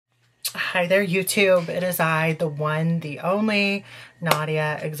Hi there, YouTube. It is I, the one, the only,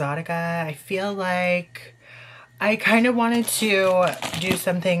 Naudia, Exotica. I feel like I kind of wanted to do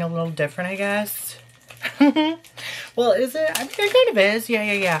something a little different, I guess. Well, is it? I mean, it kind of is.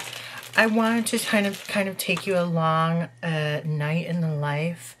 Yeah. I wanted to kind of take you along a night in the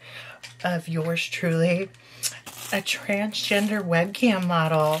life of yours truly, a transgender webcam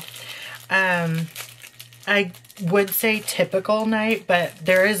model. I would say typical night, but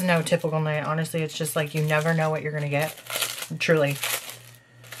there is no typical night. Honestly, it's just like you never know what you're going to get. Truly.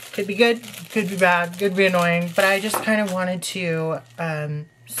 Could be good, could be bad, could be annoying. But I just kind of wanted to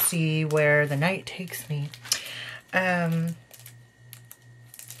see where the night takes me.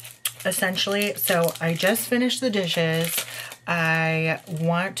 Essentially, so I just finished the dishes. I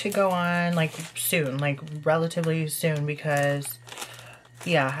want to go on like soon, like relatively soon, because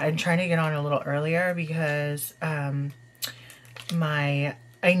yeah, I'm trying to get on a little earlier because I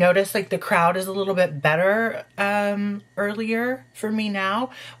noticed like the crowd is a little bit better earlier for me now,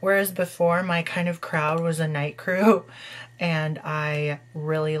 whereas before my kind of crowd was a night crew and I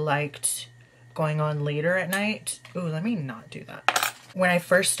really liked going on later at night. Ooh, let me not do that. When I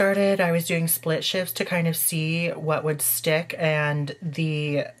first started, I was doing split shifts to kind of see what would stick, and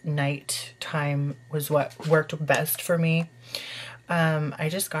the night time was what worked best for me. I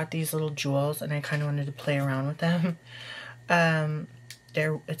just got these little jewels and I kind of wanted to play around with them.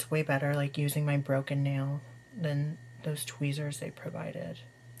 It's way better like using my broken nail than those tweezers they provided.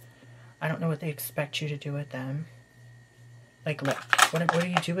 I don't know what they expect you to do with them. Like, look, what do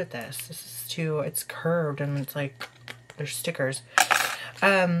you do with this? This is too, it's curved and it's like, there's stickers.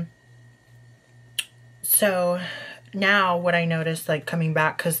 So now what I noticed, like coming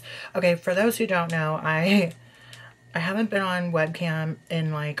back, because, okay, for those who don't know, I haven't been on webcam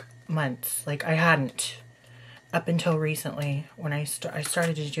in like months. Like I hadn't up until recently when I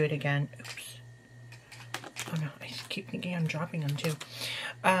started to do it again. Oops. Oh no, I keep thinking I'm dropping them too.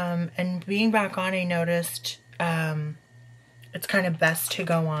 And being back on, I noticed it's kind of best to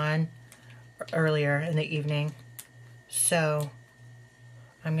go on earlier in the evening. So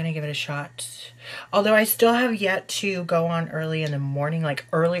I'm going to give it a shot. Although I still have yet to go on early in the morning, like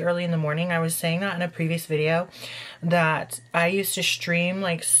early in the morning. I was saying that in a previous video that I used to stream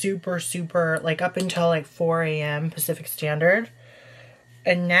like super, like up until like 4 a.m. Pacific Standard.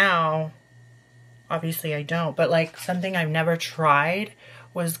 And now, obviously I don't. But like something I've never tried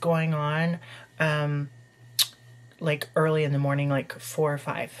was going on like early in the morning, like 4 or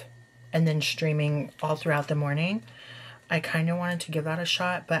 5. And then streaming all throughout the morning. I kind of wanted to give that a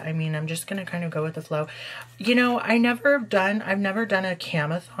shot, but I mean, I'm just going to kind of go with the flow. You know, I've never done a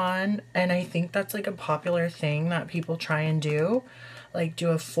camathon, and I think that's like a popular thing that people try and do. Like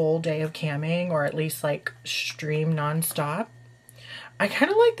do a full day of camming, or at least like stream nonstop. I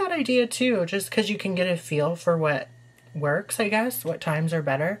kind of like that idea too, just because you can get a feel for what works, I guess, what times are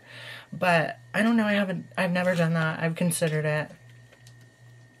better. But I don't know, I've never done that. I've considered it.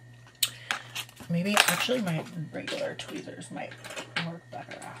 Maybe actually my regular tweezers might work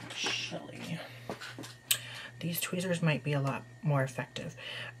better, actually. These tweezers might be a lot more effective.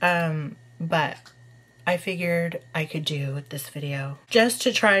 But I figured I could do this video just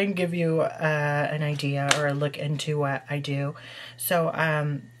to try and give you an idea or a look into what I do. So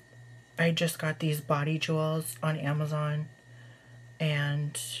I just got these body jewels on Amazon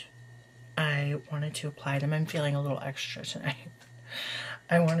and I wanted to apply them. I'm feeling a little extra tonight.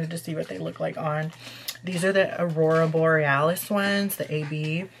 I wanted to see what they look like on. These are the Aurora Borealis ones, the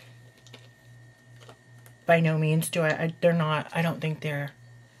AB. By no means do they're not, I don't think they're,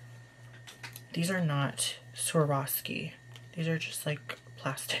 these are not Swarovski. These are just like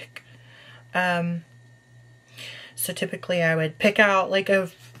plastic. So typically I would pick out like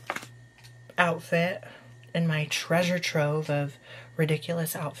a outfit in my treasure trove of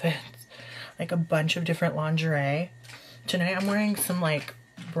ridiculous outfits. Like a bunch of different lingerie. Tonight I'm wearing some like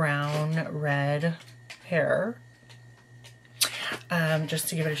brown red hair just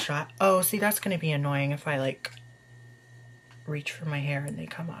to give it a shot. Oh, see, that's gonna be annoying if I like reach for my hair and they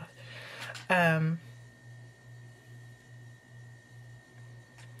come off. I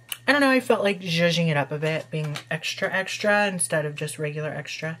don't know, I felt like zhuzhing it up a bit, being extra instead of just regular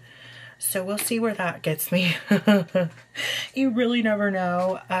extra. So we'll see where that gets me. You really never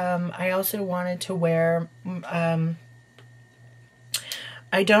know. I also wanted to wear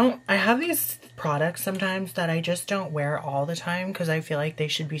I have these products sometimes that I just don't wear all the time because I feel like they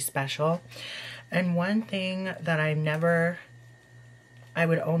should be special. And one thing that I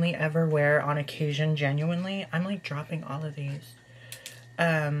would only ever wear on occasion genuinely, I'm like dropping all of these.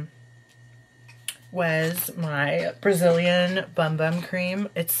 was my Brazilian Bum Bum Cream.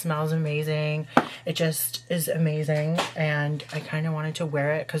 It smells amazing. It just is amazing, and I kind of wanted to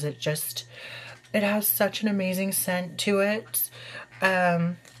wear it because it has such an amazing scent to it.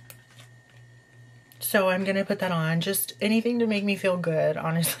 So I'm going to put that on. Just anything to make me feel good,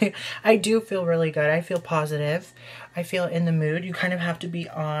 honestly. I do feel really good. I feel positive. I feel in the mood. You kind of have to be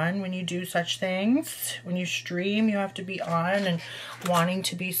on when you do such things. When you stream, you have to be on and wanting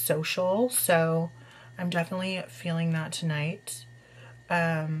to be social. So I'm definitely feeling that tonight.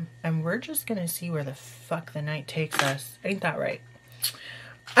 And we're just going to see where the fuck the night takes us. Ain't that right?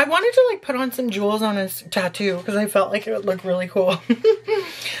 I wanted to like put on some jewels on his tattoo because I felt like it would look really cool.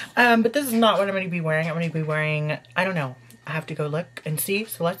 But this is not what I'm going to be wearing. I'm going to be wearing, I don't know. I have to go look and see.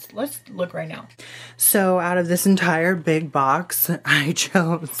 So let's look right now. So out of this entire big box, I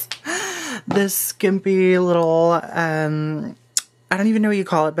chose this skimpy little, I don't even know what you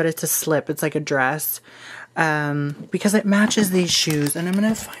call it, but it's a slip. It's like a dress. Because it matches these shoes, and I'm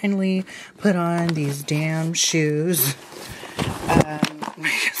going to finally put on these damn shoes.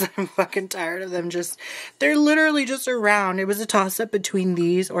 Because I'm fucking tired of them. They're literally just around. It was a toss-up between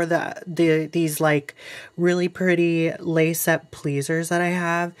these or these like really pretty lace-up pleasers that I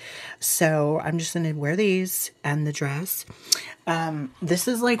have. So I'm just gonna wear these and the dress. This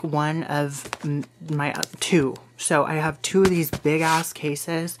is like one of my two. So I have two of these big ass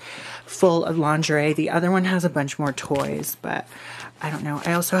cases full of lingerie. The other one has a bunch more toys, but I don't know.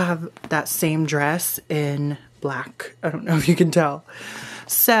 I also have that same dress in black. I don't know if you can tell.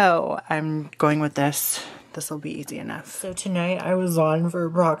 So I'm going with this. This will be easy enough. So tonight I was on for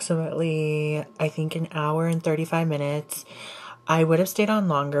approximately, I think, an hour and 35 minutes. I would have stayed on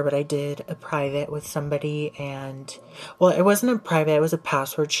longer, but I did a private with somebody, and, well, it wasn't a private, it was a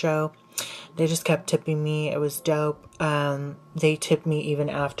password show. They just kept tipping me. It was dope. They tipped me even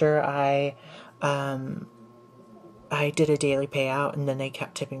after I did a daily payout, and then they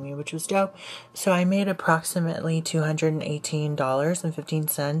kept tipping me, which was dope. So I made approximately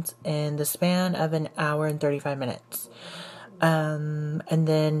 $218.15 in the span of an hour and 35 minutes. And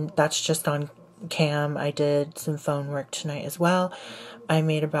then that's just on cam. I did some phone work tonight as well. I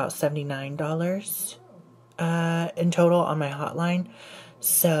made about $79 in total on my hotline.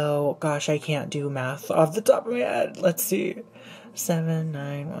 So, gosh, I can't do math off the top of my head. Let's see.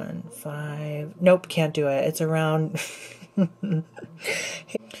 7915. Nope, can't do it. It's around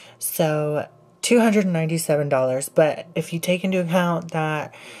so $297. But if you take into account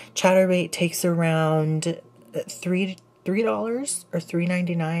that Chatterbait takes around $3 or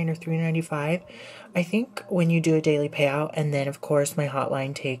 $3.99 or $3.95, I think, when you do a daily payout, and then of course my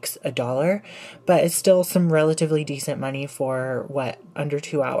hotline takes $1, but it's still some relatively decent money for what, under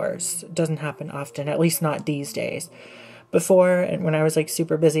 2 hours. It doesn't happen often, at least not these days. Before, and when I was like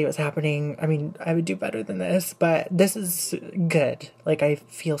super busy, it was happening. I mean, I would do better than this, but this is good. Like, I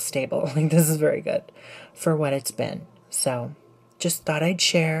feel stable. Like, this is very good for what it's been. So, just thought I'd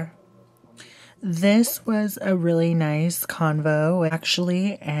share. This was a really nice convo,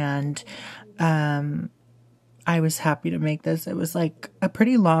 actually, and I was happy to make this. It was like a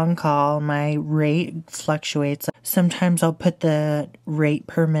pretty long call. My rate fluctuates. Sometimes I'll put the rate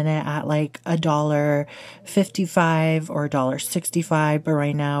per minute at like $1.55 or $1.65, but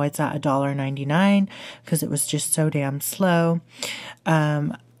right now it's at $1.99 because it was just so damn slow.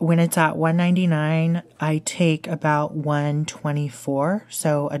 When it's at $1.99, I take about $1.24.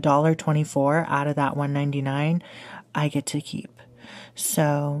 So $1.24 out of that $1.99 I get to keep.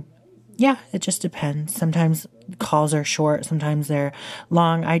 So yeah, it just depends. Sometimes calls are short, sometimes they're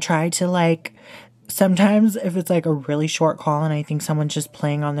long. I try to like, sometimes if it's like a really short call and I think someone's just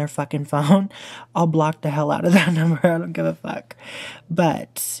playing on their fucking phone, I'll block the hell out of that number. I don't give a fuck.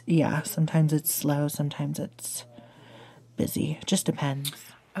 But yeah, sometimes it's slow, sometimes it's busy. It just depends.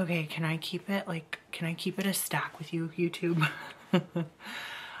 Okay, can I keep it a stack with you, YouTube?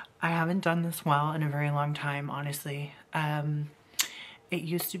 I haven't done this well in a very long time, honestly. It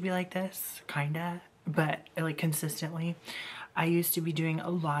used to be like this, kinda, but like consistently. I used to be doing a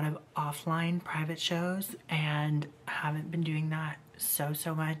lot of offline private shows and haven't been doing that so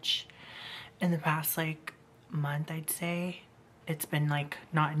much in the past like month, I'd say. It's been like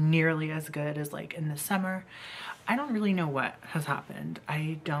not nearly as good as like in the summer. I don't really know what has happened.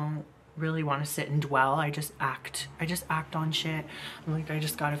 I don't really want to sit and dwell. I just act on shit. I'm like, I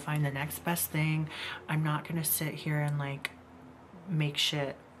just gotta find the next best thing. I'm not gonna sit here and like make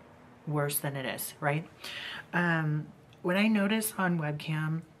shit worse than it is, right? What I notice on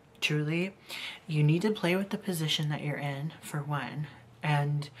webcam, truly, you need to play with the position that you're in, for one.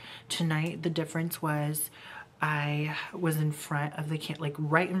 And tonight the difference was I was in front of the like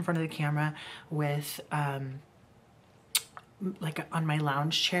right in front of the camera with like on my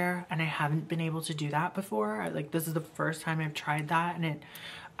lounge chair, and I haven't been able to do that before. Like this is the first time I've tried that, and it,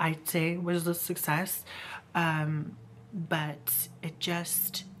 I'd say, was a success. But it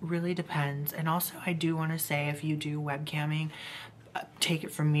just really depends. And also I do want to say, if you do webcamming, take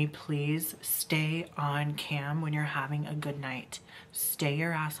it from me, please stay on cam when you're having a good night. Stay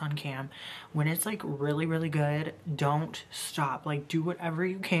your ass on cam. When it's like really, really good, don't stop. Like do whatever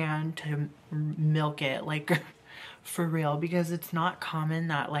you can to milk it, like for real, because it's not common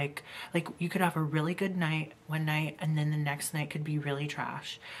that like you could have a really good night one night and then the next night could be really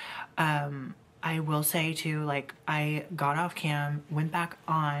trash. I will say too, like I got off cam, went back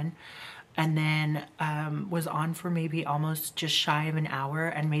on, and then was on for maybe almost just shy of an hour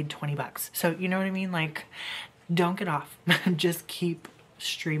and made 20 bucks. So you know what I mean? Like don't get off. Just keep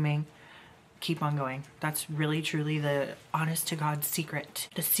streaming, keep on going. That's really truly the honest to God secret.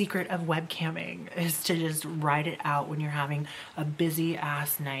 The secret of webcamming is to just ride it out when you're having a busy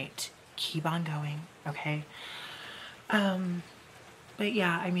ass night. Keep on going, okay? But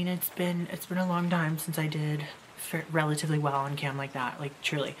yeah, I mean, it's been a long time since I did relatively well on cam like that. Like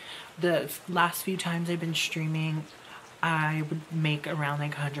truly, the last few times I've been streaming, I would make around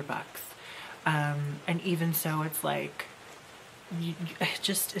like 100 bucks. And even so, it's like, it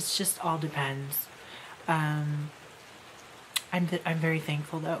just all depends. I'm very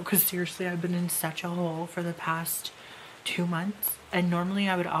thankful though, because seriously, I've been in such a hole for the past 2 months. And normally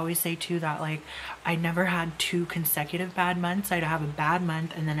I would always say too that like I never had 2 consecutive bad months. I'd have a bad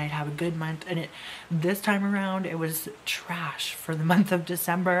month and then I'd have a good month, and this time around it was trash for the month of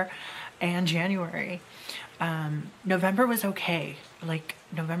December and January. November was okay. Like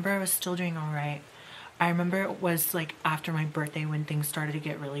November I was still doing all right. I remember it was like after my birthday when things started to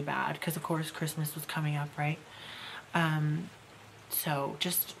get really bad, because of course Christmas was coming up, right? So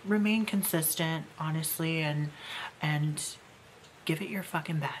just remain consistent, honestly, and give it your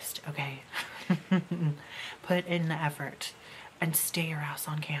fucking best, okay? Put in the effort and stay your ass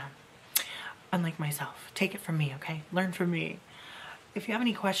on cam. Unlike myself. Take it from me, okay? Learn from me. If you have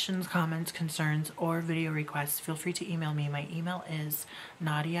any questions, comments, concerns, or video requests, feel free to email me. My email is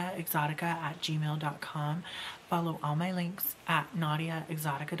naudiaexotica@gmail.com. Follow all my links at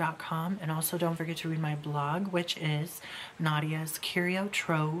naudiaexotica.com. And also don't forget to read my blog, which is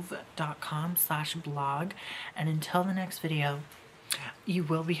naudiascuriotrove.com/blog. And until the next video, you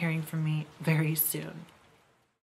will be hearing from me very soon.